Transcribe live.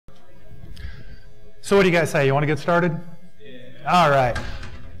So what do you guys say? You want to get started? Yeah. All right.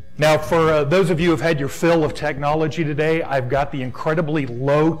 Now, for those of you who have had your fill of technology today, I've got the incredibly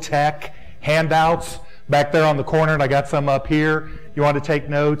low-tech handouts back there on the corner, and I got some up here. You want to take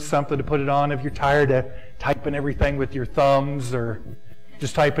notes, something to put it on if you're tired of typing everything with your thumbs or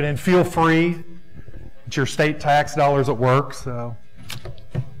just type it in. Feel free. It's your state tax dollars at work, so.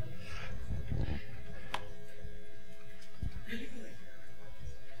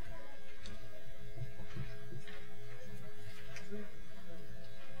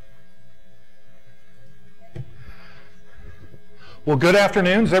 Well, good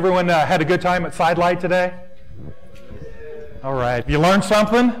afternoons. Everyone had a good time at SIDLIT today? All right. Have you learned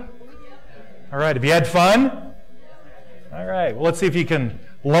something? All right. Have you had fun? All right. Well, let's see if you can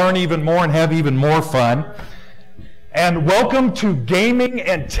learn even more and have even more fun. And welcome to Gaming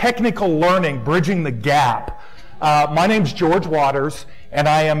and Technical Learning, Bridging the Gap. My name's George Waters, and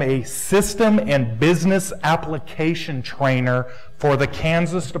I am a System and Business Application Trainer for the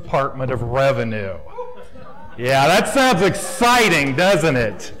Kansas Department of Revenue. Yeah, that sounds exciting, doesn't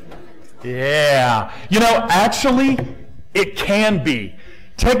it? Yeah. You know, actually, it can be.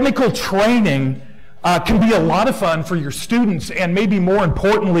 Technical training can be a lot of fun for your students and maybe more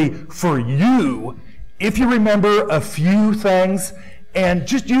importantly for you if you remember a few things and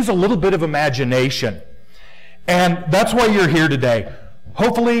just use a little bit of imagination. And that's why you're here today.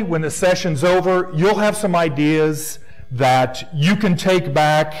 Hopefully, when the session's over, you'll have some ideas that you can take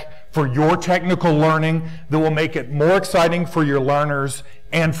back for your technical learning that will make it more exciting for your learners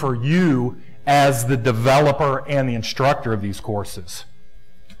and for you as the developer and the instructor of these courses.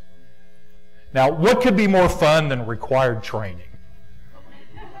 Now, what could be more fun than required training?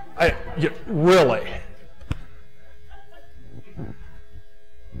 Really?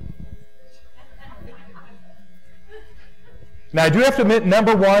 Now, I do have to admit,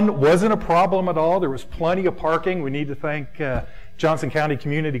 number one wasn't a problem at all. There was plenty of parking. We need to thank Johnson County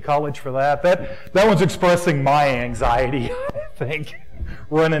Community College for that. That one's expressing my anxiety, I think,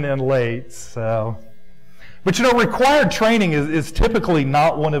 running in late. So, but you know, required training is typically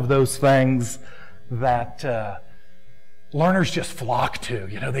not one of those things that learners just flock to.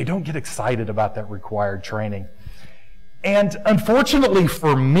 You know, they don't get excited about that required training. And unfortunately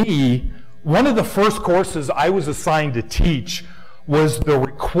for me, one of the first courses I was assigned to teach was the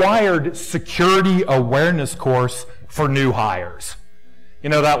required security awareness course for new hires. You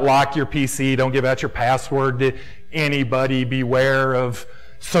know, that lock your PC, don't give out your password to anybody, beware of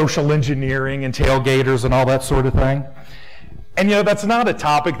social engineering and tailgaters and all that sort of thing. And you know, that's not a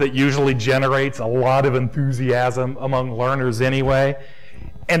topic that usually generates a lot of enthusiasm among learners anyway.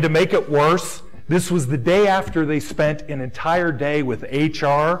 And to make it worse, this was the day after they spent an entire day with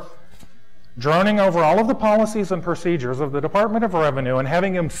HR droning over all of the policies and procedures of the Department of Revenue and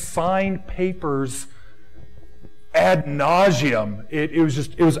having them sign papers ad nauseum. It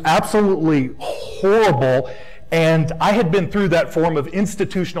was absolutely horrible. And I had been through that form of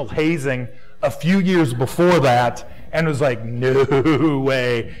institutional hazing a few years before that and was like, no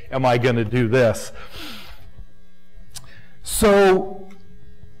way am I going to do this. So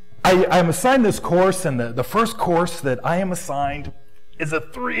I'm assigned this course, and the first course that I am assigned is a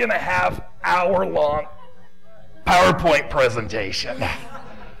 3.5-hour-long PowerPoint presentation.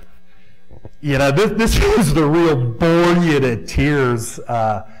 You know, this is the real bore you to tears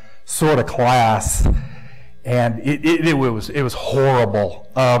sort of class, and it was horrible.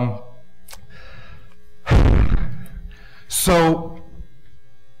 So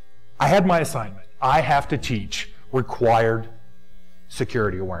I had my assignment. I have to teach required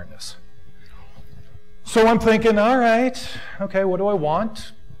security awareness. So I'm thinking, all right, okay, what do I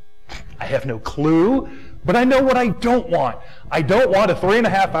want? I have no clue, but I know what I don't want. I don't want a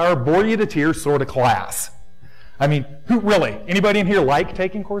 3.5-hour bore you to tears sort of class. I mean, anybody in here like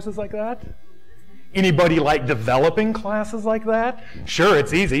taking courses like that? Anybody like developing classes like that? Sure,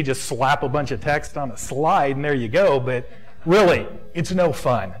 it's easy, just slap a bunch of text on a slide and there you go, but really, it's no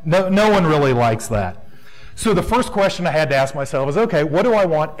fun. No one really likes that. So the first question I had to ask myself is, okay, what do I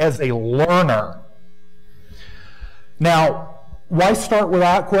want as a learner? Now, why start with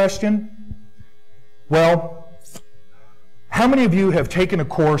that question? Well, how many of you have taken a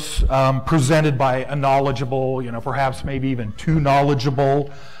course presented by a knowledgeable, you know, perhaps maybe even too knowledgeable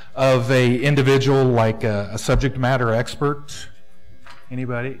of an individual like a subject matter expert?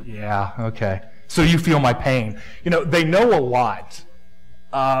 Anybody? Yeah, okay. So you feel my pain. You know, they know a lot.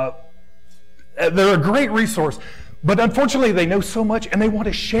 They're a great resource, but unfortunately they know so much and they want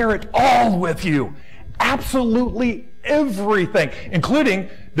to share it all with you. Absolutely everything, including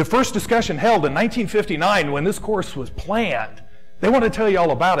the first discussion held in 1959 when this course was planned. They want to tell you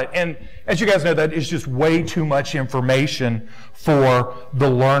all about it. And as you guys know, that is just way too much information for the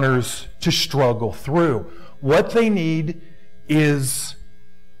learners to struggle through. What they need is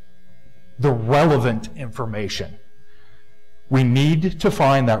the relevant information. We need to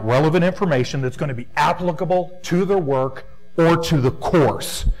find that relevant information that's going to be applicable to their work or to the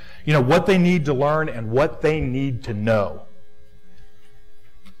course. You know, what they need to learn and what they need to know.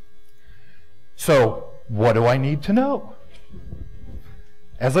 So, what do I need to know?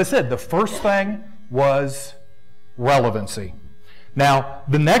 As I said, the first thing was relevancy. Now,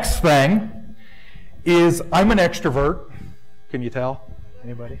 the next thing is I'm an extrovert. Can you tell?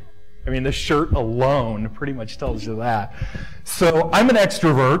 Anybody? I mean, this shirt alone pretty much tells you that. So I'm an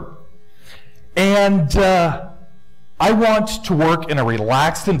extrovert, and I want to work in a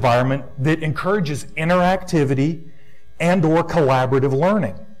relaxed environment that encourages interactivity and or collaborative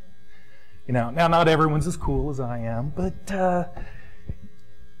learning. You know, now not everyone's as cool as I am, but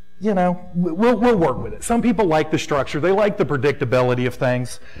you know, we'll work with it. Some people like the structure. They like the predictability of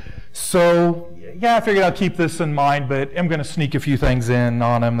things. So, yeah, I figured I'll keep this in mind, but I'm going to sneak a few things in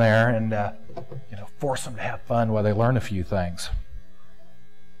on them there and, you know, force them to have fun while they learn a few things.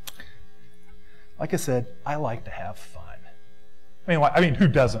 Like I said, I like to have fun. I mean, who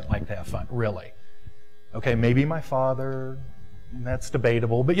doesn't like to have fun, really? Okay, maybe my father, that's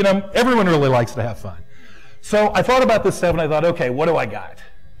debatable, but, you know, everyone really likes to have fun. So I thought about this stuff, and I thought, okay, what do I got?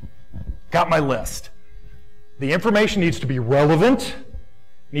 Got my list. The information needs to be relevant,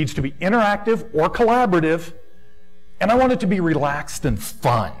 needs to be interactive or collaborative, and I want it to be relaxed and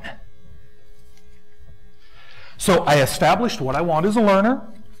fun. So I established what I want as a learner.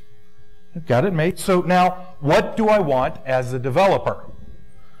 I've got it made. So now, what do I want as a developer?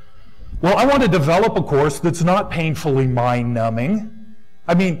 Well, I want to develop a course that's not painfully mind-numbing.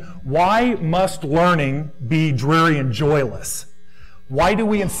 I mean, why must learning be dreary and joyless? Why do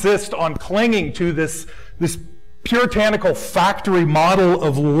we insist on clinging to this puritanical factory model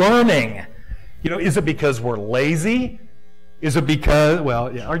of learning? You know, is it because we're lazy? Is it because,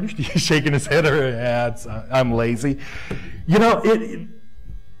 well, yeah, are you shaking his head? Or, yeah, I'm lazy. You know,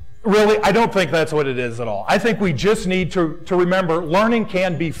 really, I don't think that's what it is at all. I think we just need to remember learning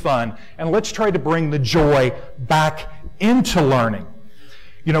can be fun, and let's try to bring the joy back into learning.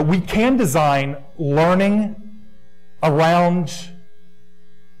 You know, we can design learning around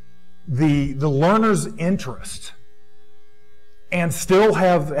the learner's interest and still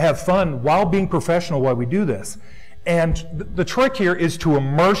have fun while being professional while we do this. And the trick here is to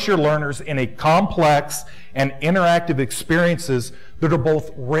immerse your learners in a complex and interactive experiences that are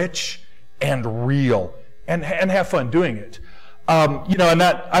both rich and real, and have fun doing it. You know, and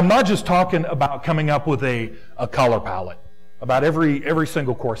that I'm not just talking about coming up with a color palette. About every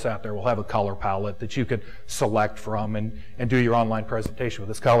single course out there will have a color palette that you could select from and do your online presentation with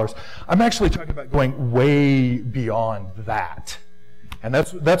its colors. I'm actually talking about going way beyond that. And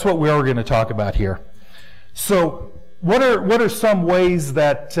that's what we are going to talk about here. So what are some ways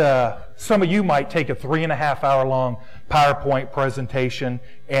that some of you might take a 3.5-hour long PowerPoint presentation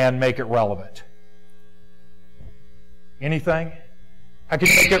and make it relevant? Anything? I can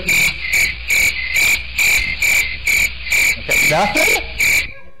make it... Okay,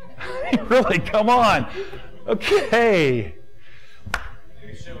 nothing? Really, come on. Okay.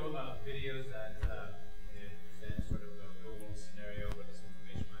 Maybe show videos that present sort of a real-world scenario where this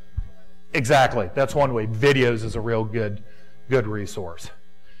information might be provided. Exactly. That's one way. Videos is a real good resource.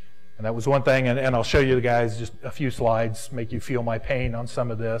 And that was one thing, and I'll show you guys just a few slides, make you feel my pain on some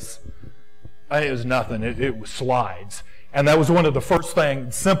of this. It was nothing. It was slides. And that was one of the first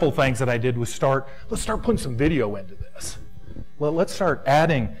simple things that I did was let's start putting some video into this. Well, let's start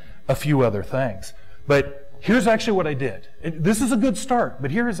adding a few other things. But here's actually what I did. This is a good start,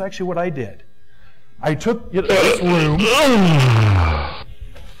 but here is actually what I did. I took this room,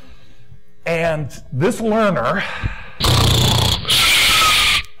 and this learner,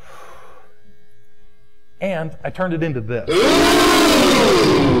 and I turned it into this.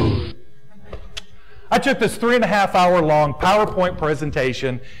 I took this 3.5-hour long PowerPoint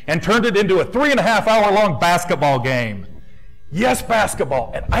presentation and turned it into a 3.5-hour long basketball game. Yes,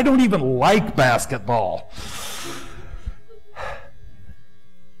 basketball. And I don't even like basketball.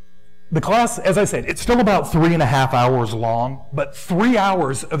 The class, as I said, it's still about 3.5 hours long, but 3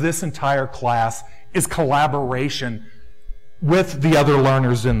 hours of this entire class is collaboration with the other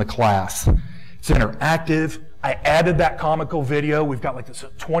learners in the class. It's interactive. I added that comical video. We've got like this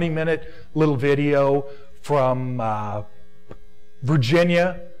 20-minute little video from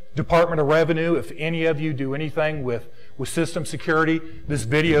Virginia Department of Revenue. If any of you do anything with with system security. This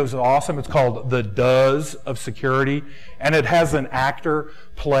video is awesome. It's called The Does of Security, and it has an actor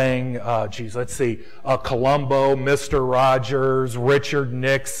playing, let's see, Columbo, Mr. Rogers, Richard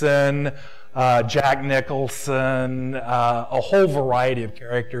Nixon, Jack Nicholson, a whole variety of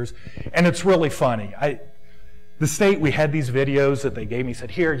characters, and it's really funny. The state, we had these videos that they gave me,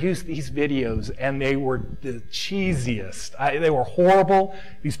 said, here, use these videos, and they were the cheesiest. They were horrible.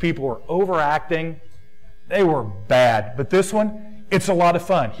 These people were overacting. They were bad. But this one, it's a lot of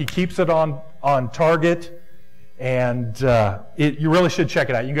fun. He keeps it on target, and you really should check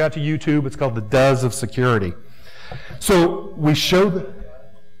it out. You can go out to YouTube. It's called The Does of Security. So we showed,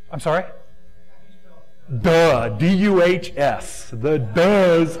 I'm sorry? Duh, D-U-H-S, The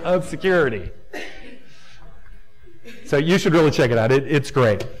Does of Security. So you should really check it out. It's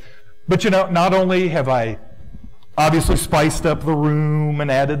great. But you know, not only have I obviously spiced up the room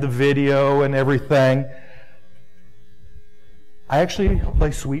and added the video and everything, I actually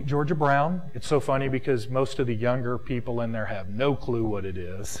play Sweet Georgia Brown. It's so funny because most of the younger people in there have no clue what it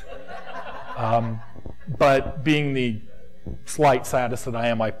is. But being the slight sadist that I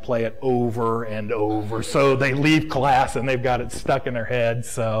am, I play it over and over. So they leave class and they've got it stuck in their head.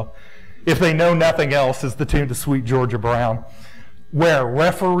 So if they know nothing else, is the tune to Sweet Georgia Brown. Wear a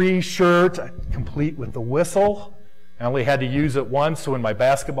referee shirt, complete with the whistle. I only had to use it once, so in my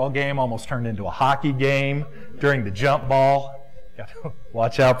basketball game almost turned into a hockey game during the jump ball. Got to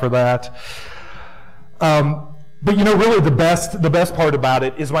watch out for that. But you know, really the best part about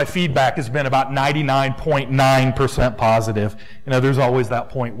it is my feedback has been about 99.9% positive. You know, there's always that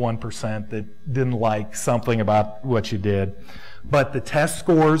 0.1% that didn't like something about what you did. But the test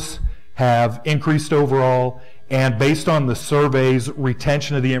scores have increased overall, and based on the surveys,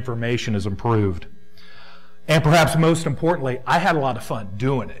 retention of the information has improved. And perhaps most importantly, I had a lot of fun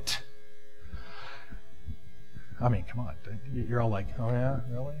doing it. I mean, come on. You're all like, oh yeah,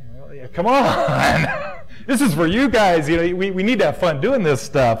 really? Really? Yeah, come on. This is for you guys. You know, we need to have fun doing this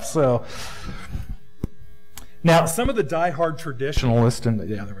stuff. So now, some of the diehard traditionalists, and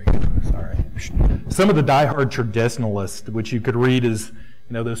yeah, there we go. Sorry. Some of the diehard traditionalists, which you could read as,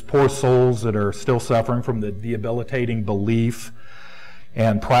 you know, those poor souls that are still suffering from the debilitating belief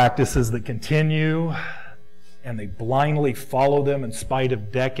and practices that continue, and they blindly follow them in spite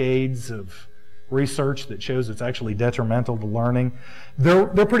of decades of research that shows it's actually detrimental to learning. They're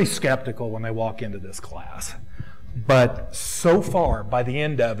pretty skeptical when they walk into this class. But so far, by the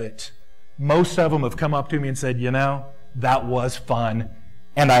end of it, most of them have come up to me and said, you know, that was fun,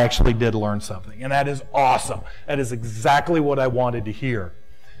 and I actually did learn something. And that is awesome. That is exactly what I wanted to hear.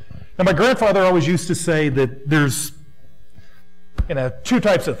 Now, my grandfather always used to say that there's, you know, two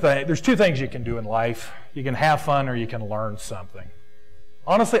types of things. There's two things you can do in life. You can have fun or you can learn something.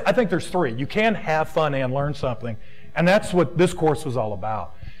 Honestly, I think there's three. You can have fun and learn something, and that's what this course was all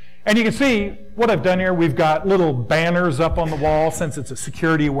about. And you can see what I've done here. We've got little banners up on the wall since it's a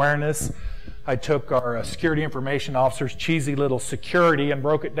security awareness. I took our security information officer's cheesy little security and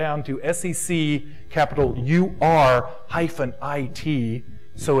broke it down to SEC, capital UR-IT,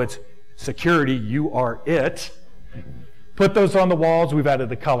 so it's security, you are it. Put those on the walls. We've added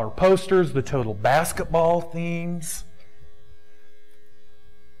the color posters, the total basketball themes.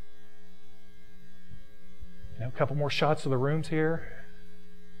 You know, a couple more shots of the rooms here.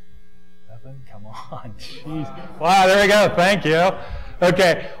 Nothing? Come on, jeez. Wow, there we go. Thank you.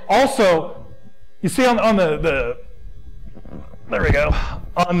 Okay. Also, you see on the there we go.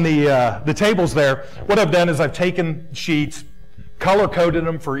 On the tables there, what I've done is I've taken sheets, color-coded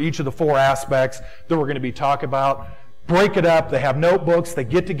them for each of the four aspects that we're going to be talking about. Break it up. They have notebooks. They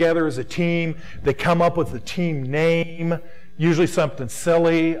get together as a team. They come up with a team name, usually something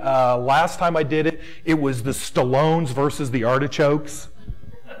silly. Last time I did it, it was the Stallones versus the Artichokes.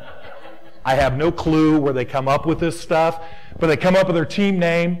 I have no clue where they come up with this stuff, but they come up with their team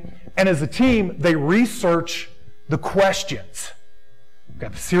name, and as a team, they research the questions. We've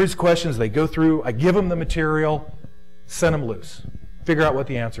got a series of questions they go through. I give them the material, send them loose, figure out what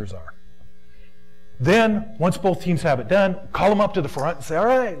the answers are. Then, once both teams have it done, call them up to the front and say, all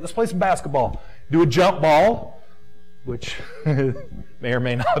right, let's play some basketball. Do a jump ball, which may or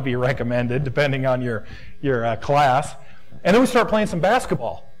may not be recommended depending on your class. And then we start playing some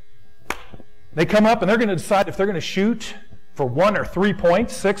basketball. They come up and they're going to decide if they're going to shoot for 1 or 3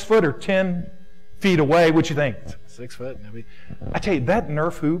 points, 6 foot or 10 feet away. What you think? 6 foot? Maybe. I tell you, that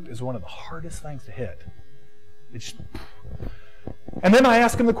Nerf hoop is one of the hardest things to hit. It's just... And then I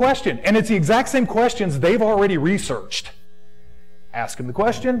ask them the question, and it's the exact same questions they've already researched. Ask them the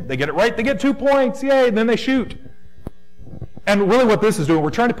question, they get it right, they get 2 points, yay, and then they shoot. And really what this is doing,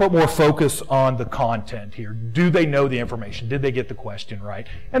 we're trying to put more focus on the content here. Do they know the information? Did they get the question right?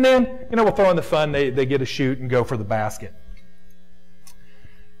 And then, we'll throw in the fun, they get a shoot and go for the basket.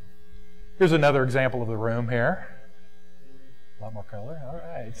 Here's another example of the room here. A lot more color. All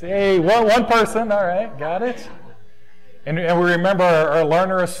right. Hey, one person. All right. Got it. And we remember our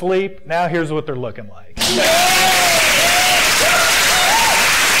learner asleep. Now here's what they're looking like.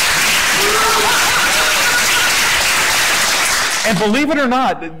 And believe it or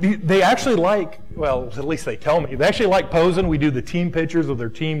not, they actually like, well, at least they tell me, they actually like posing. We do the team pictures with their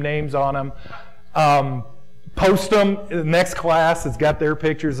team names on them. Post them in the next class. It's got their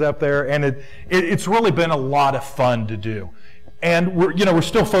pictures up there, and it's really been a lot of fun to do. And we're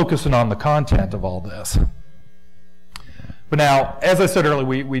still focusing on the content of all this. But now, as I said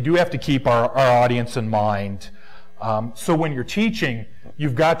earlier, we do have to keep our audience in mind. So when you're teaching,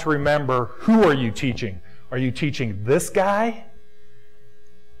 you've got to remember, who are you teaching? Are you teaching this guy,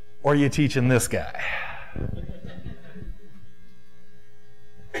 or are you teaching this guy?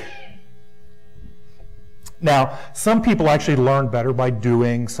 Now, some people actually learn better by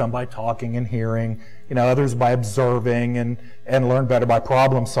doing, some by talking and hearing, others by observing and learn better by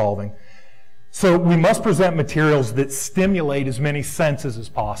problem solving. So we must present materials that stimulate as many senses as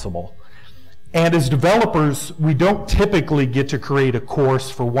possible. And as developers, we don't typically get to create a course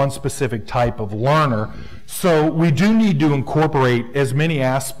for one specific type of learner. So we do need to incorporate as many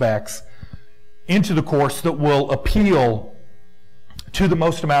aspects into the course that will appeal to the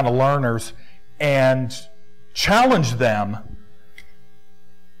most amount of learners and challenge them,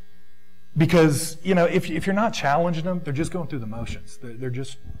 because if you're not challenging them, they're just going through the motions. They're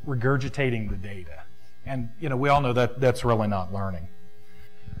just regurgitating the data, and we all know that that's really not learning.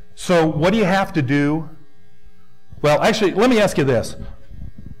 So what do you have to do? Well, actually, let me ask you this: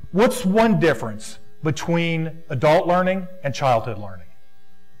 what's one difference between adult learning and childhood learning?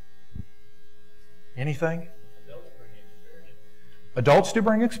 Anything? Adults bring experience. Adults do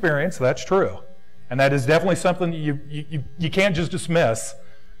bring experience. That's true. And that is definitely something you can't just dismiss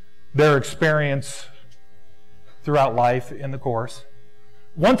their experience throughout life in the course.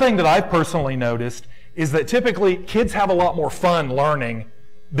 One thing that I've personally noticed is that typically kids have a lot more fun learning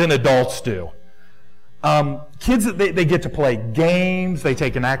than adults do. Kids, they get to play games, they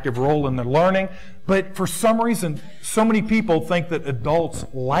take an active role in their learning, but for some reason, so many people think that adults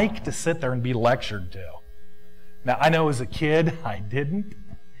like to sit there and be lectured to. Now, I know as a kid, I didn't.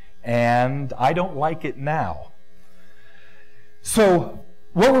 And I don't like it now. So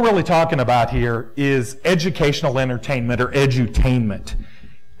what we're really talking about here is educational entertainment, or edutainment.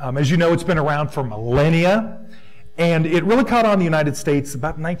 As you know, it's been around for millennia, and it really caught on in the United States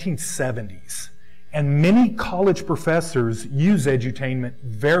about 1970s. And many college professors use edutainment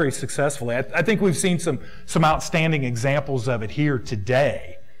very successfully. I think we've seen some outstanding examples of it here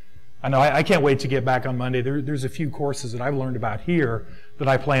today. I know I can't wait to get back on Monday. There's a few courses that I've learned about here that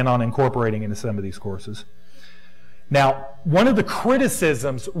I plan on incorporating into some of these courses. Now, one of the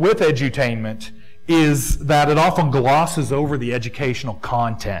criticisms with edutainment is that it often glosses over the educational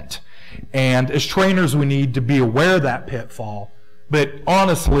content. And as trainers, we need to be aware of that pitfall. But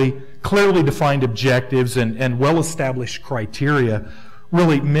honestly, clearly defined objectives and well-established criteria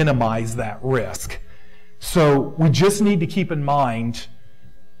really minimize that risk. So we just need to keep in mind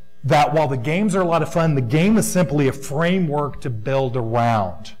that while the games are a lot of fun, the game is simply a framework to build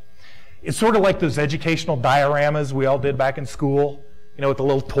around. It's sort of like those educational dioramas we all did back in school, with the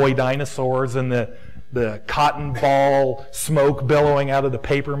little toy dinosaurs and the cotton ball smoke billowing out of the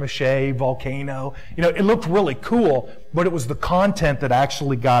paper mache volcano. It looked really cool, but it was the content that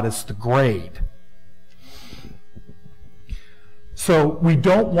actually got us the grade. So we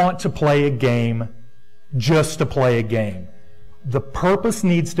don't want to play a game just to play a game. The purpose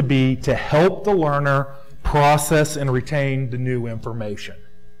needs to be to help the learner process and retain the new information.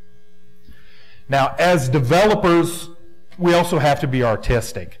 Now, as developers, we also have to be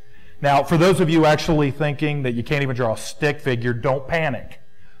artistic. Now, for those of you actually thinking that you can't even draw a stick figure, don't panic.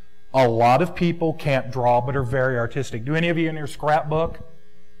 A lot of people can't draw but are very artistic. Do any of you in your scrapbook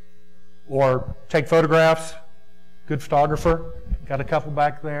or take photographs? Good photographer? Got a couple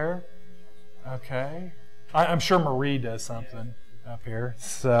back there? Okay. I'm sure Marie does something up here.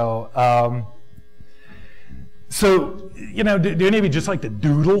 So, do any of you just like to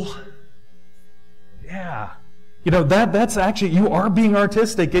doodle? Yeah. That's actually, you are being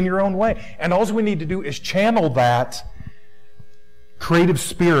artistic in your own way. And all we need to do is channel that creative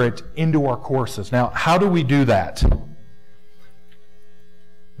spirit into our courses. Now, how do we do that?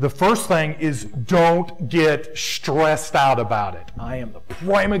 The first thing is don't get stressed out about it. I am the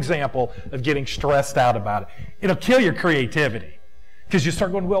prime example of getting stressed out about it. It'll kill your creativity because you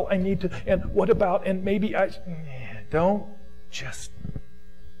start going, well, I need to, and what about, and maybe I, don't just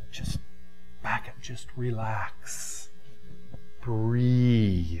back up, just relax.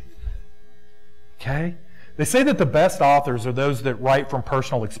 Breathe. Okay? They say that the best authors are those that write from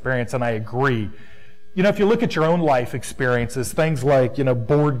personal experience, and I agree. You know, if you look at your own life experiences, things like, you know,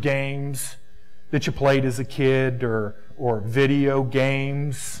 board games that you played as a kid or video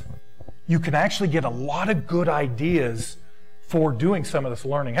games, you can actually get a lot of good ideas for doing some of this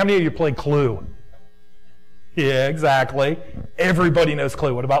learning. How many of you played Clue? Yeah, exactly. Everybody knows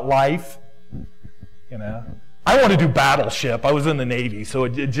Clue. What about life? You know, I want to do Battleship. I was in the Navy, so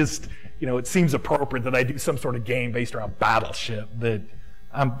it just, you know, it seems appropriate that I do some sort of game based around Battleship. That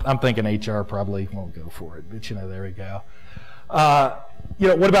I'm thinking HR probably won't go for it, but you know, there we go. You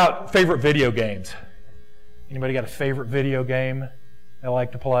know, what about favorite video games? Anybody got a favorite video game they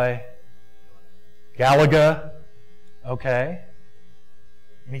like to play? Galaga? Okay.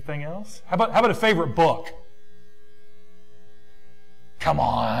 Anything else? How about a favorite book? Come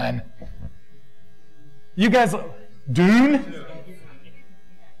on. You guys, Dune?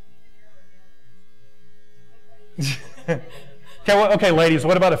 Okay, ladies,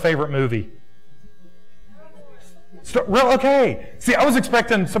 what about a favorite movie? Okay. See, I was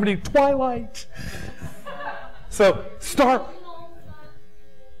expecting somebody, Twilight. So,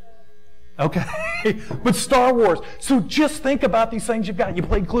 okay. But Star Wars. So just think about these things you've got. You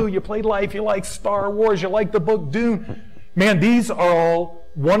played Clue, you played Life, you like Star Wars, you like the book Dune. Man, these are all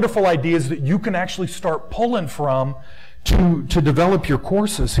wonderful ideas that you can actually start pulling from to develop your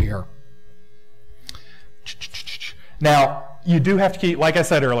courses here. Now, you do have to keep, like I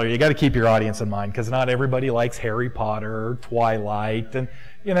said earlier, you got to keep your audience in mind because not everybody likes Harry Potter or Twilight, and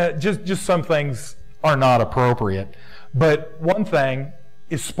you know, just some things are not appropriate. But one thing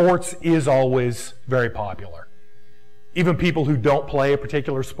is sports is always very popular. Even people who don't play a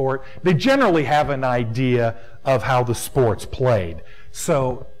particular sport, they generally have an idea of how the sport's played.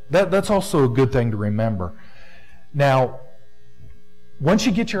 So that's also a good thing to remember. Now, once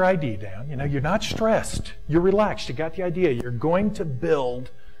you get your idea down, you know, you're not stressed, you're relaxed, you got the idea, you're going to build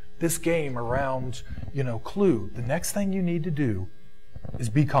this game around, you know, Clue. The next thing you need to do is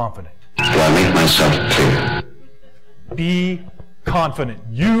be confident. Do I make myself clear? Be confident.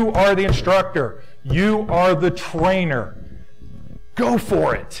 You are the instructor. You are the trainer. Go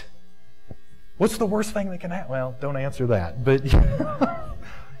for it. What's the worst thing that can happen? Well, don't answer that, but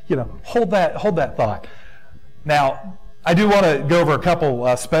you know, hold that thought. Now, I do want to go over a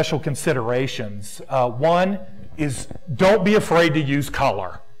couple special considerations. One is don't be afraid to use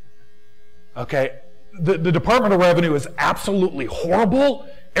color. Okay, the Department of Revenue is absolutely horrible.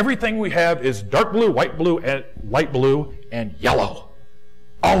 Everything we have is dark blue, and light blue, and yellow.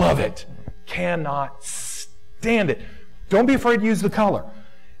 All of it. Cannot stand it. Don't be afraid to use the color.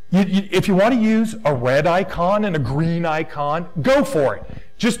 If you want to use a red icon and a green icon, go for it.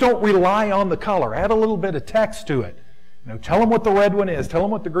 Just don't rely on the color. Add a little bit of text to it. You know, tell them what the red one is, tell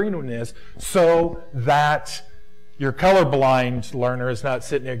them what the green one is, so that your colorblind learner is not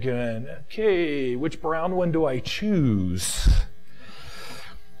sitting there going, okay, which brown one do I choose?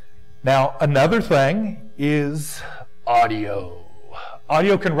 Now, another thing is audio.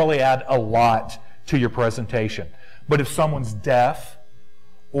 Audio can really add a lot to your presentation. But if someone's deaf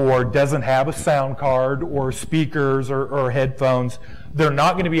or doesn't have a sound card or speakers or headphones, they're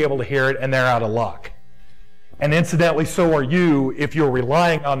not going to be able to hear it and they're out of luck. And incidentally, so are you if you're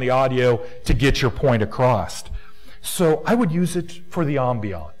relying on the audio to get your point across. So I would use it for the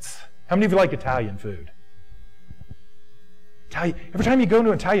ambiance. How many of you like Italian food? Every time you go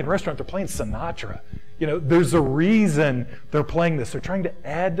to an Italian restaurant, they're playing Sinatra. You know, there's a reason they're playing this. They're trying to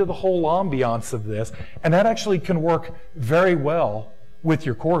add to the whole ambiance of this. And that actually can work very well with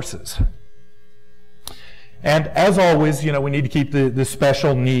your courses. And as always, you know, we need to keep the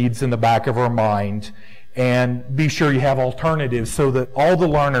special needs in the back of our mind and be sure you have alternatives so that all the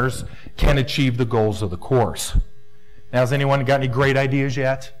learners can achieve the goals of the course. Now, has anyone got any great ideas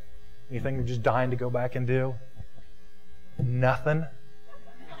yet? Anything you're just dying to go back and do? Nothing?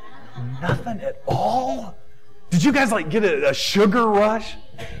 Nothing at all? Did you guys like get a sugar rush?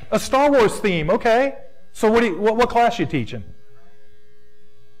 A Star Wars theme, okay. So what class are you teaching?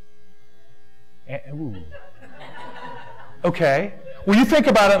 Ooh. Okay. Well, you think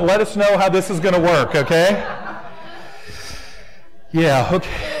about it and let us know how this is going to work, okay? Yeah,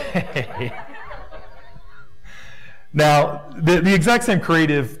 okay. Now, the exact same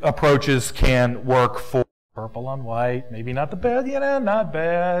creative approaches can work for purple on white. Maybe not the bad, not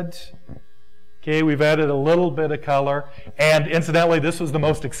bad. Okay, we've added a little bit of color. And incidentally, this was the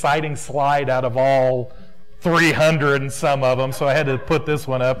most exciting slide out of all 300 and some of them, so I had to put this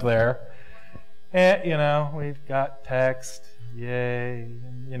one up there. And, we've got text, yay,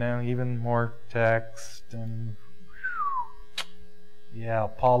 and, even more text, and yeah,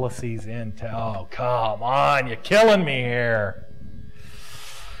 policies, intel. Oh, come on, you're killing me here.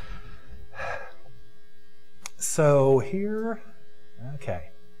 So here, okay,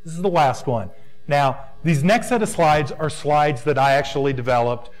 this is the last one. Now, these next set of slides are slides that I actually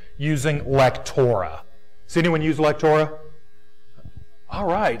developed using Lectora. Does anyone use Lectora? All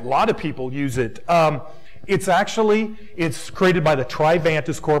right, a lot of people use it. It's created by the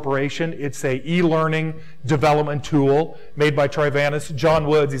Trivantis Corporation. It's a e-learning development tool made by Trivantis. John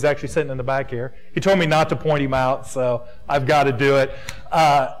Woods, he's actually sitting in the back here. He told me not to point him out, so I've got to do it.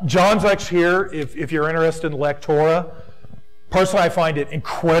 John's actually here if you're interested in Lectora. Personally, I find it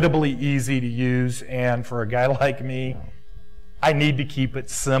incredibly easy to use, and for a guy like me, I need to keep it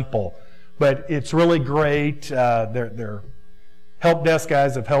simple. But it's really great. Their help desk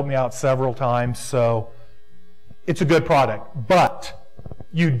guys have helped me out several times, so it's a good product. But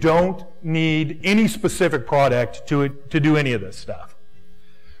you don't need any specific product to do any of this stuff.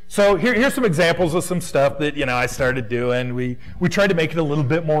 So here's some examples of some stuff that I started doing. We tried to make it a little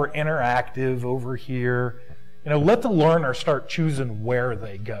bit more interactive over here. Let the learner start choosing where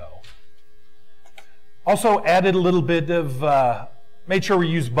they go. Also added a little bit of, made sure we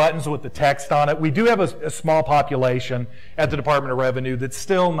use buttons with the text on it. We do have a small population at the Department of Revenue that's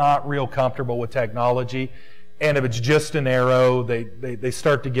still not real comfortable with technology. And if it's just an arrow, they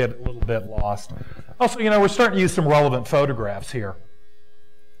start to get a little bit lost. Also, we're starting to use some relevant photographs here.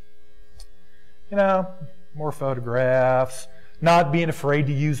 More photographs, not being afraid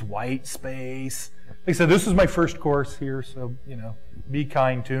to use white space. Like I said, this is my first course here, so, be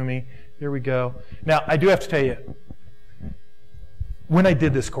kind to me. Here we go. Now, I do have to tell you, when I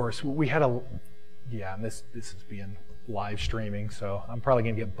did this course, we had and this is being live streaming, so I'm probably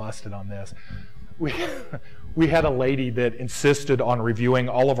going to get busted on this. We had a lady that insisted on reviewing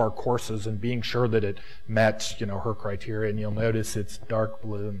all of our courses and being sure that it met, her criteria, and you'll notice it's dark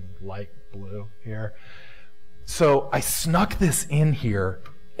blue and light blue here. So I snuck this in here,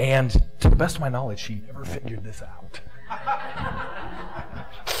 and to the best of my knowledge, she never figured this out.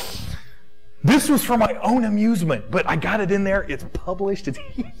 This was for my own amusement, but I got it in there. It's published.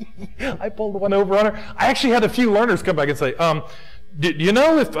 I pulled one over on her. I actually had a few learners come back and say, do you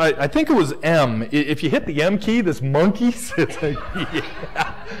know if, I think it was M, if you hit the M key, this monkey's, it's like,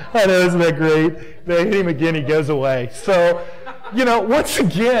 yeah. I know, isn't that great? They hit him again, he goes away. So, once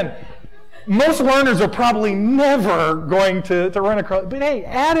again, most learners are probably never going to run across, but hey,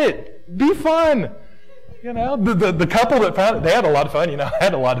 add it. Be fun. The couple that found it, they had a lot of fun. I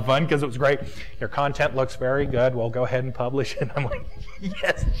had a lot of fun because it was great. Your content looks very good. Well, go ahead and publish it. I'm like,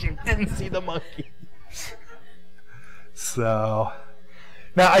 yes, you didn't see the monkey. So,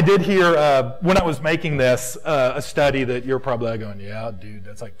 now I did hear, when I was making this, a study that you're probably going, yeah, dude,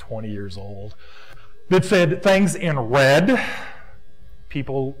 that's like 20 years old, that said things in red,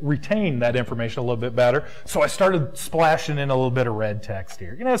 people retain that information a little bit better. So I started splashing in a little bit of red text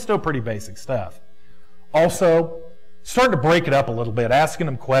here. It's still pretty basic stuff. Also, starting to break it up a little bit, asking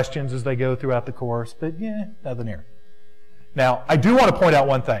them questions as they go throughout the course, but yeah, nothing here. Now, I do want to point out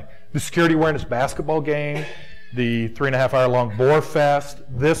one thing. The security awareness basketball game, the 3.5-hour long Boar Fest,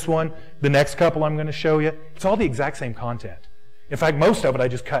 this one, the next couple I'm going to show you, it's all the exact same content. In fact, most of it I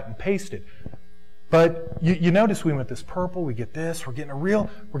just cut and pasted. But you notice we went this purple, we get this, we're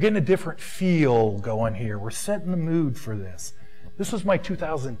getting a different feel going here. We're setting the mood for this. This was my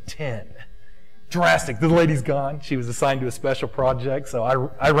 2010. Drastic. The lady's gone. She was assigned to a special project, so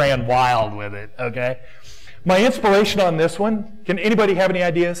I ran wild with it, okay? My inspiration on this one, can anybody have any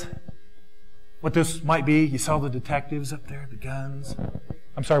ideas what this might be? You saw the detectives up there, the guns.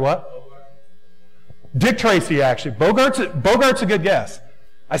 I'm sorry, what? Dick Tracy, actually. Bogart's a good guess.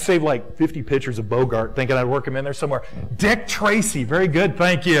 I saved like 50 pictures of Bogart thinking I'd work him in there somewhere. Dick Tracy, very good,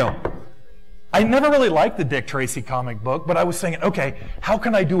 thank you. I never really liked the Dick Tracy comic book, but I was thinking, okay, how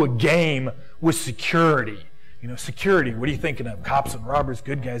can I do a game with security? Security, what are you thinking of? Cops and robbers,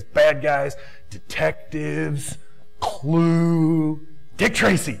 good guys, bad guys, detectives, Clue, Dick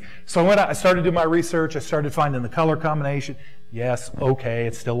Tracy. So I started doing my research, I started finding the color combination. Yes, okay,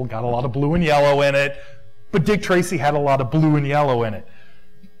 it's still got a lot of blue and yellow in it, but Dick Tracy had a lot of blue and yellow in it.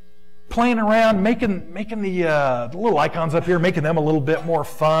 Playing around, making the little icons up here, making them a little bit more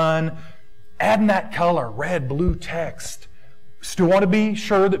fun. Adding that color, red, blue text. Still want to be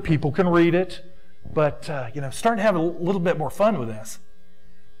sure that people can read it. but starting to have a little bit more fun with this.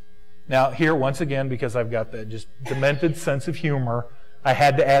 Now here, once again, because I've got that just demented sense of humor, I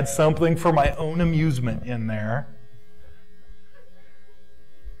had to add something for my own amusement in there.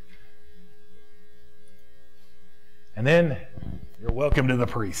 And then, you're welcome to the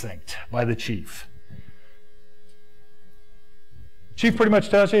precinct by the chief. Chief pretty much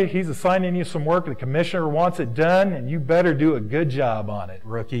tells you he's assigning you some work, the commissioner wants it done, and you better do a good job on it,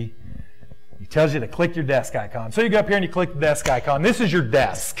 rookie. He tells you to click your desk icon. So you go up here and you click the desk icon. This is your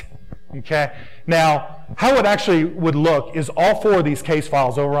desk. Okay? Now, how it actually would look is all four of these case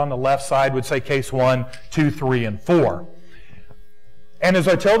files over on the left side would say case 1, 2, 3, and 4. And as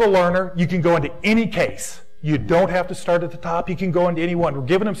I tell the learner, you can go into any case. You don't have to start at the top. You can go into any one. We're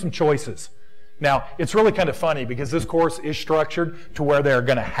giving them some choices. Now, it's really kind of funny because this course is structured to where they're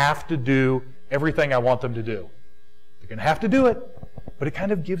going to have to do everything I want them to do. They're going to have to do it, but it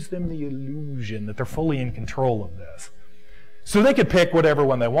kind of gives them the illusion that they're fully in control of this. So they could pick whatever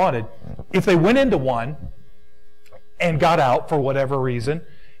one they wanted. If they went into one and got out for whatever reason,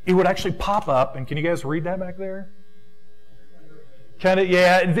 it would actually pop up, and can you guys read that back there?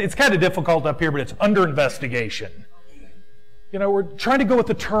 Yeah, it's kind of difficult up here, but it's under investigation. We're trying to go with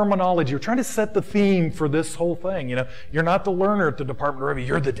the terminology. We're trying to set the theme for this whole thing. You're not the learner at the Department of Revenue.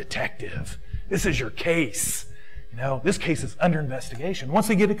 You're the detective. This is your case. This case is under investigation. Once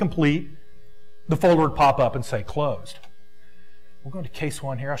they get it complete, the folder would pop up and say closed. We'll go to case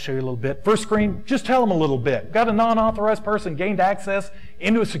 1 here. I'll show you a little bit. First screen, just tell them a little bit. Got a non-authorized person, gained access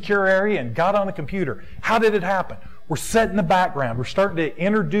into a secure area and got on the computer. How did it happen? We're setting the background. We're starting to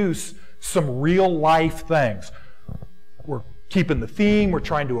introduce some real life things. We're keeping the theme. We're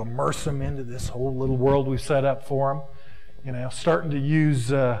trying to immerse them into this whole little world we've set up for them. Starting to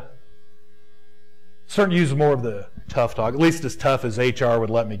use more of the tough talk, at least as tough as HR would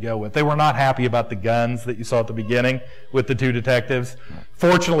let me go with. They were not happy about the guns that you saw at the beginning with the 2 detectives.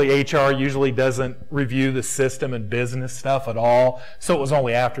 Fortunately, HR usually doesn't review the system and business stuff at all, so it was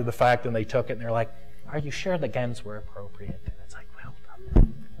only after the fact and they took it and they're like, are you sure the guns were appropriate? And it's like, well,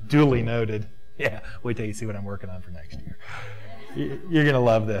 duly noted. Yeah, wait till you see what I'm working on for next year. You're going to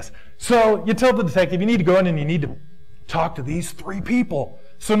love this. So you tell the detective you need to go in and you need to talk to these 3 people.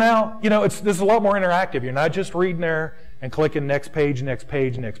 So now, this is a lot more interactive. You're not just reading there and clicking next page, next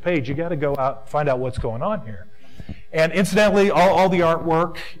page, next page. You got to go out and find out what's going on here. And incidentally, all the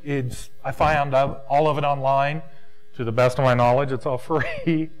artwork, I found all of it online. To the best of my knowledge, it's all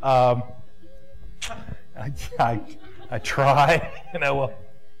free. I try.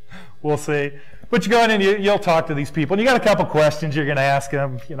 We'll see. But you go in and you'll talk to these people. And you got a couple questions you're going to ask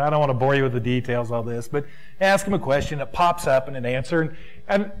them. I don't want to bore you with the details of all this, but ask them a question. It pops up in an answer.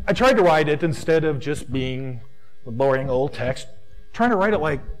 And I tried to write it instead of just being the boring old text, trying to write it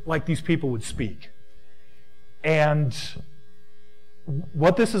like these people would speak. And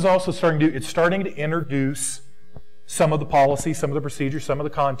what this is also starting to do, it's starting to introduce some of the policy, some of the procedures, some of the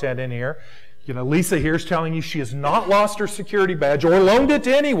content in here. Lisa here is telling you she has not lost her security badge or loaned it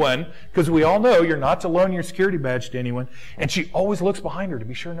to anyone, because we all know you're not to loan your security badge to anyone. And she always looks behind her to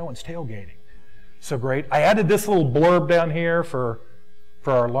be sure no one's tailgating. So great. I added this little blurb down here for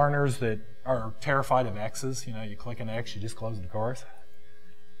our learners that are terrified of X's. You click an X, you just close the course.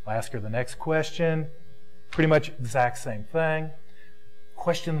 I'll ask her the next question. Pretty much exact same thing.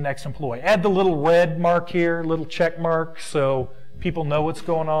 Question the next employee. Add the little red mark here, little check mark, so people know what's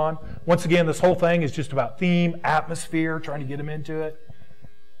going on. Once again, this whole thing is just about theme, atmosphere, trying to get them into it.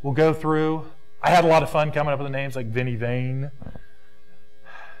 We'll go through. I had a lot of fun coming up with the names like Vinny Vane.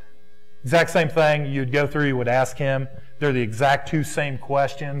 Exact same thing. You'd go through, you would ask him. They're the exact 2 same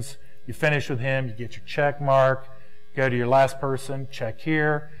questions. You finish with him, you get your check mark. Go to your last person, check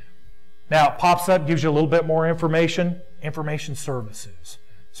here. Now it pops up, gives you a little bit more information. Information services.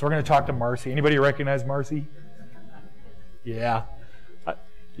 So we're going to talk to Marcy. Anybody recognize Marcy? Yeah.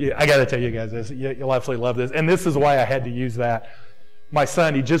 I got to tell you guys this. You'll absolutely love this. And this is why I had to use that. My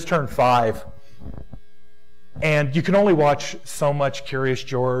son, he just turned 5. And you can only watch so much Curious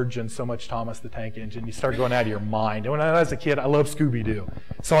George and so much Thomas the Tank Engine. You start going out of your mind. And when I was a kid, I loved Scooby-Doo.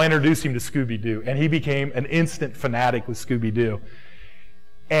 So I introduced him to Scooby-Doo. And he became an instant fanatic with Scooby-Doo.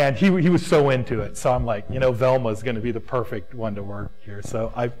 And he was so into it. So I'm like, Velma's going to be the perfect one to work here.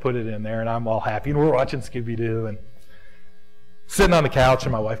 So I put it in there, and I'm all happy. And we're watching Scooby-Doo. And sitting on the couch,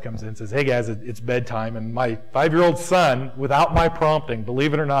 and my wife comes in and says, hey, guys, it's bedtime. And my 5-year-old son, without my prompting,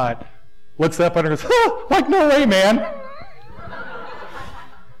 believe it or not, looks up and goes, like, no way, man.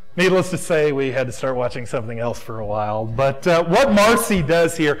 Needless to say, we had to start watching something else for a while. But what Marcy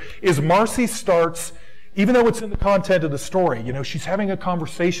does here is Marcy starts even though it's in the content of the story, you know, she's having a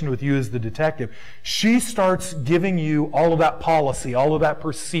conversation with you as the detective. She starts giving you all of that policy, all of that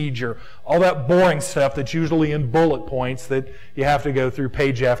procedure, all that boring stuff that's usually in bullet points that you have to go through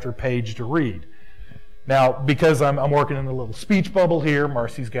page after page to read. Now, because I'm working in the little speech bubble here,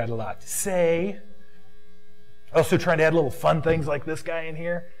 Marcy's got a lot to say. Also trying to add little fun things like this guy in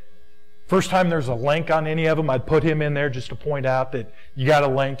here. First time there's a link on any of them, I'd put him in there just to point out that you got a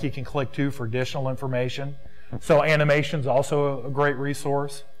link you can click to for additional information. So animation's also a great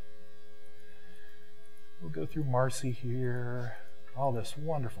resource. We'll go through Marcy here, all this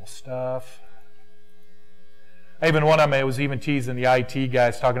wonderful stuff. Even one of them, I was even teasing the IT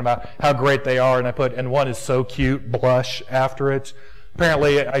guys talking about how great they are, and I put, and one is so cute, blush after it.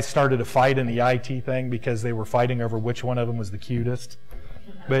 Apparently I started a fight in the IT thing because they were fighting over which one of them was the cutest.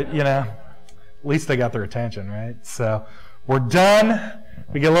 But, you know, at least they got their attention, right? So we're done.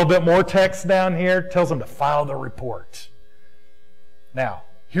 We get a little bit more text down here. It tells them to file the report. Now,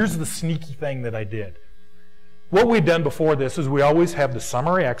 here's the sneaky thing that I did. What we've done before this is we always have the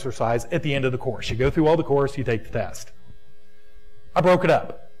summary exercise at the end of the course. You go through all the course, you take the test. I broke it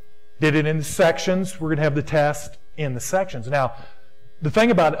up. Did it in sections. We're going to have the test in the sections. Now, the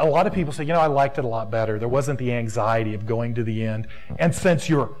thing about it, a lot of people say, you know, I liked it a lot better. There wasn't the anxiety of going to the end. And since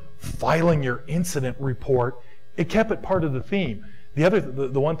you're filing your incident report, it kept it part of the theme.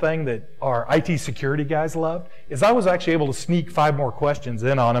 The one thing that our IT security guys loved is I was actually able to sneak 5 more questions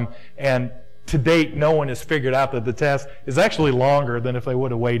in on them. And to date, no one has figured out that the test is actually longer than if they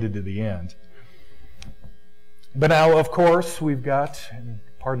would have waited to the end. But now, of course, we've got, and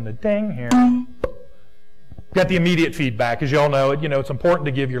pardon the ding here, got the immediate feedback. As you all know, it's important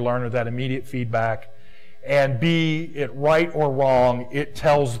to give your learner that immediate feedback. And be it right or wrong, it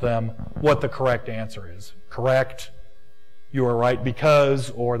tells them what the correct answer is. Correct, you are right because,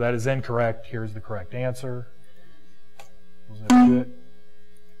 or that is incorrect, here's the correct answer. Was that good?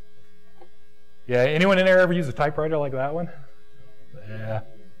 Yeah, anyone in there ever use a typewriter like that one? Yeah.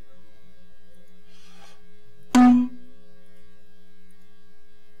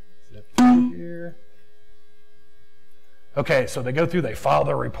 Zip through here. Okay, so they go through, they file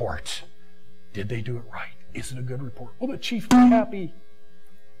their report. Did they do it right? Is it a good report? Will the chief be happy?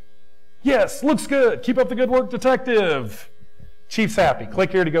 Yes, looks good. Keep up the good work, detective. Chief's happy.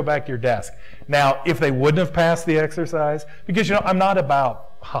 Click here to go back to your desk. Now, if they wouldn't have passed the exercise, because, I'm not about,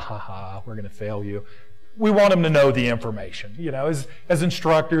 we're going to fail you. We want them to know the information. As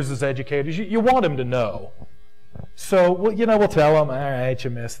instructors, as educators, you want them to know. So, we'll tell them, all right, you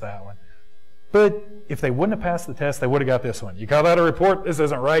missed that one. But if they wouldn't have passed the test, they would have got this one. You call that a report? This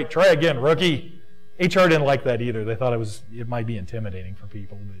isn't right. Try again, rookie. HR didn't like that either. They thought it might be intimidating for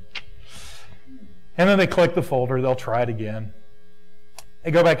people. And then they click the folder. They'll try it again.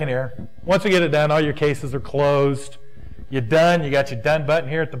 They go back in here. Once you get it done, all your cases are closed. You're done. You got your done button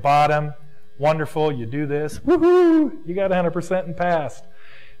here at the bottom. Wonderful. You do this. Woohoo! You got 100% and passed.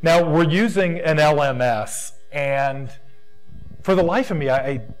 Now, we're using an LMS. And for the life of me,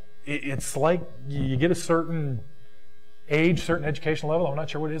 it's like you get a certain age, certain educational level, I'm not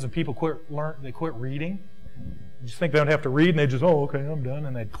sure what it is, and people quit reading. You just think they don't have to read, and they just, oh, okay, I'm done,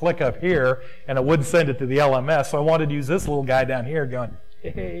 and they'd click up here, and it wouldn't send it to the LMS, so I wanted to use this little guy down here going,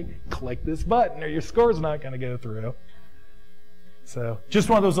 hey, click this button, or your score's not going to go through. So just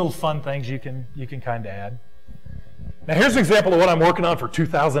one of those little fun things you can kind of add. Now here's an example of what I'm working on for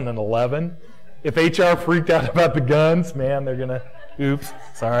 2011. If HR freaked out about the guns, man, they're going to, oops,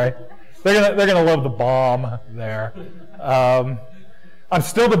 sorry. They're gonna love the bomb there. I'm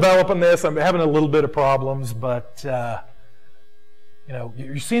still developing this. I'm having a little bit of problems, but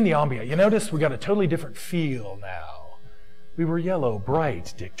you're seeing the ambient. You notice we got a totally different feel now. We were yellow,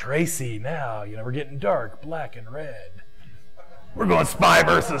 bright, Dick Tracy. Now we're getting dark, black and red. We're going spy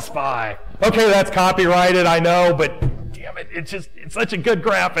versus spy. Okay, that's copyrighted, I know, but damn it, it's such a good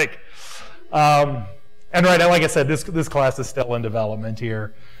graphic. And right now, like I said, this class is still in development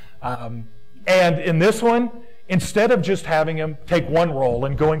here. And in this one, instead of just having him take one role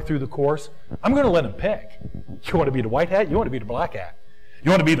and going through the course, I'm going to let him pick. You want to be the white hat? You want to be the black hat?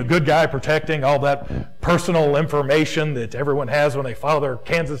 You want to be the good guy protecting all that personal information that everyone has when they file their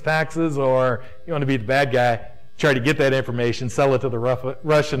Kansas taxes? Or you want to be the bad guy, try to get that information, sell it to the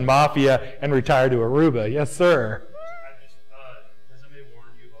Russian mafia, and retire to Aruba? Yes, sir.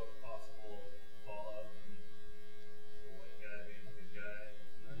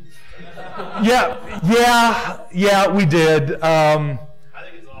 Yeah, we did. I think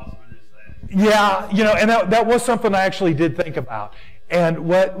it's awesome. Yeah, and that was something I actually did think about. And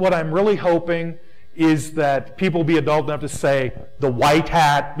what I'm really hoping is that people will be adult enough to say the white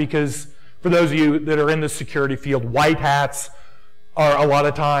hat, because For those of you that are in the security field, white hats are a lot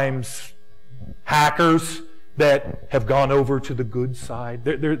of times hackers that have gone over to the good side.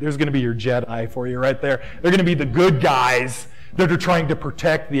 There's going to be your Jedi for you right there. They're going to be the good guys that are trying to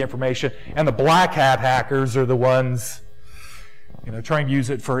protect the information, and the black hat hackers are the ones, trying to use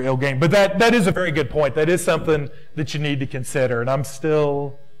it for ill gain. But that is a very good point. That is something that you need to consider. And I'm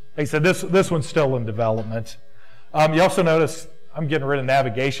still, like I said, this one's still in development. You also notice I'm getting rid of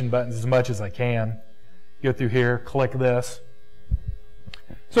navigation buttons as much as I can. Go through here, click this.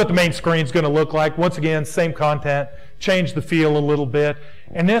 So what the main screen's going to look like. Once again, same content, change the feel a little bit.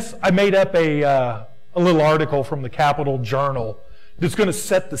 And this, I made up a little article from the Capital Journal that's going to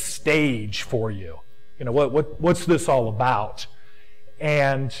set the stage for you. What's this all about?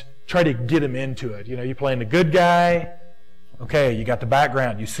 And try to get them into it. You're playing the good guy. Okay, you got the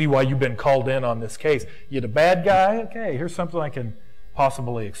background. You see why you've been called in on this case. You're the bad guy. Okay, here's something I can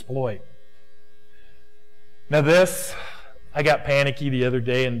possibly exploit. Now this, I got panicky the other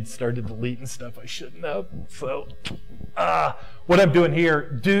day and started deleting stuff I shouldn't have. So, what I'm doing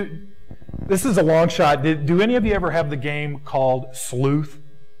here, this is a long shot. Do any of you ever have the game called Sleuth?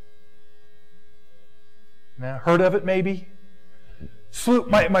 Now, heard of it maybe? Sleuth.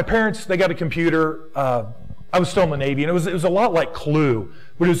 My parents, they got a computer. I was still in the Navy, and it was a lot like Clue,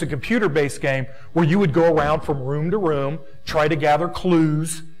 but it was a computer-based game where you would go around from room to room, try to gather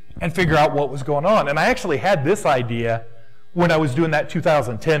clues, and figure out what was going on. And I actually had this idea when I was doing that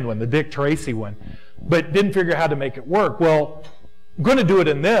 2010 one, the Dick Tracy one, but didn't figure out how to make it work. Well, I'm going to do it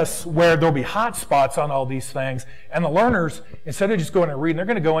in this where there'll be hot spots on all these things, and the learners, instead of just going and reading, they're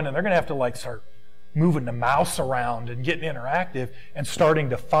going to go in and they're going to have to start moving the mouse around and getting interactive and starting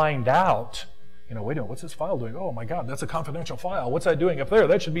to find out, wait a minute, what's this file doing? Oh my God, that's a confidential file. What's that doing up there?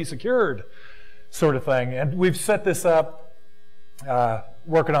 That should be secured, sort of thing. And we've set this up,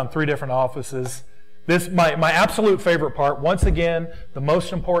 working on 3 different offices. This, my absolute favorite part, once again, the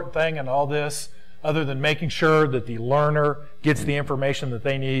most important thing in all this, other than making sure that the learner gets the information that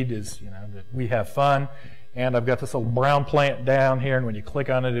they need, is that we have fun. And I've got this little brown plant down here, and when you click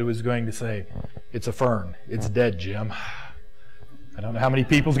on it, it was going to say, it's a fern. It's dead, Jim. I don't know how many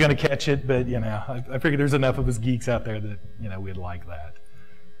people's going to catch it, but I figure there's enough of us geeks out there that we'd like that.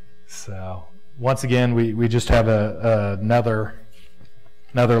 So once again, we just have another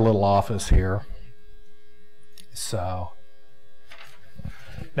little office here. So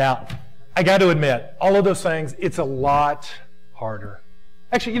now I got to admit, all of those things, it's a lot harder.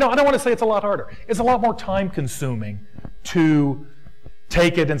 Actually, I don't want to say it's a lot harder. It's a lot more time consuming to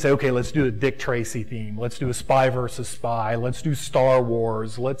take it and say, okay, let's do a Dick Tracy theme. Let's do a Spy versus Spy. Let's do Star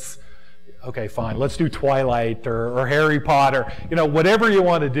Wars. Okay, fine. Let's do Twilight or Harry Potter. Whatever you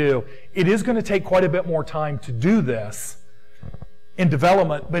want to do. It is going to take quite a bit more time to do this in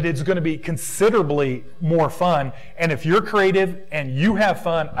development, but it's going to be considerably more fun. And if you're creative and you have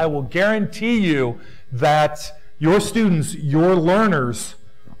fun, I will guarantee you that your students, your learners,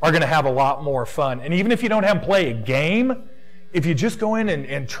 are going to have a lot more fun. And even if you don't have them play a game, if you just go in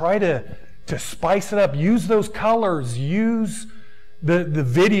and try to spice it up, use those colors, use the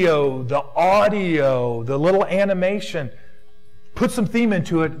video, the audio, the little animation, put some theme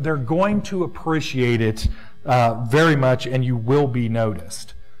into it, they're going to appreciate it very much, and you will be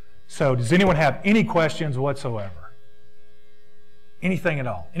noticed. So does anyone have any questions whatsoever? Anything at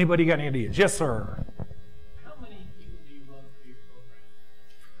all? Anybody got any ideas? Yes, sir. How many people do you run for your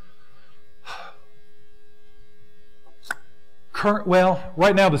program? Well,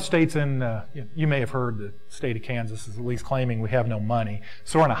 right now the state's in, you may have heard the state of Kansas is at least claiming we have no money.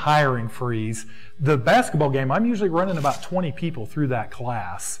 So we're on a hiring freeze. The basketball game, I'm usually running about 20 people through that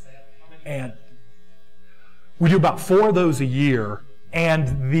class. And we do about 4 of those a year.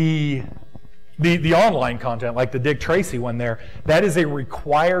 And the online content, like the Dick Tracy one there, that is a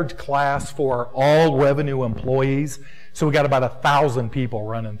required class for all revenue employees. So we got about 1,000 people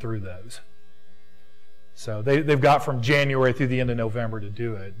running through those. So they've got from January through the end of November to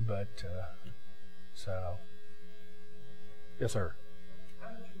do it. But so, yes, sir. How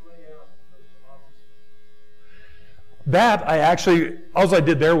did you lay out those offices? That all I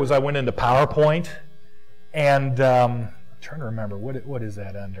did there was I went into PowerPoint, and I'm trying to remember what is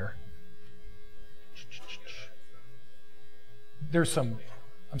that under. There's some.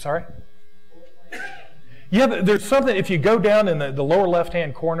 I'm sorry. Yeah, there's something, if you go down in the lower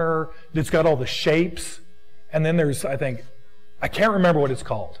left-hand corner, that's got all the shapes, and then there's, I can't remember what it's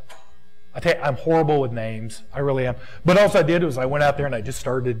called. I'm horrible with names. I really am. But all I did was I went out there and I just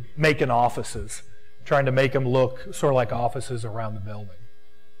started making offices, trying to make them look sort of like offices around the building.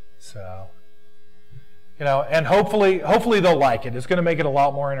 So, You know, and hopefully they'll like it. It's going to make it a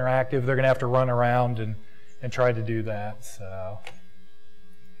lot more interactive. They're going to have to run around and try to do that. So,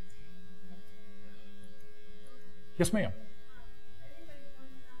 yes, ma'am.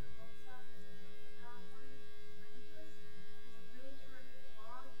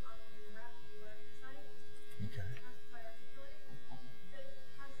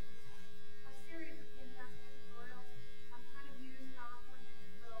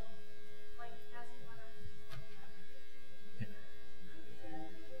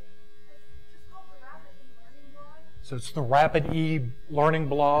 So it's the Rapid e-learning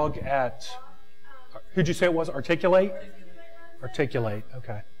blog at, who'd you say it was? Articulate? Articulate,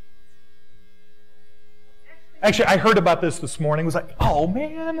 okay. Actually, I heard about this morning. I was like, oh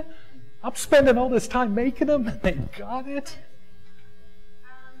man, I'm spending all this time making them and they got it.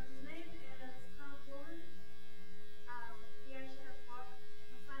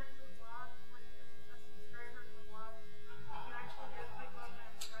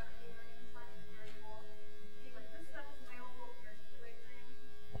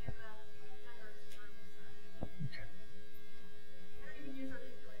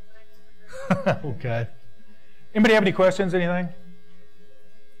 Okay. Anybody have any questions, anything?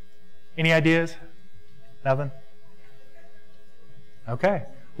 Any ideas? Nothing? Okay.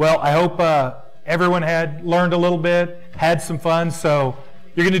 Well, I hope everyone had learned a little bit, had some fun, so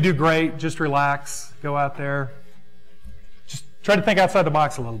you're going to do great. Just relax. Go out there. Just try to think outside the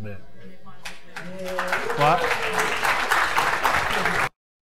box a little bit. What?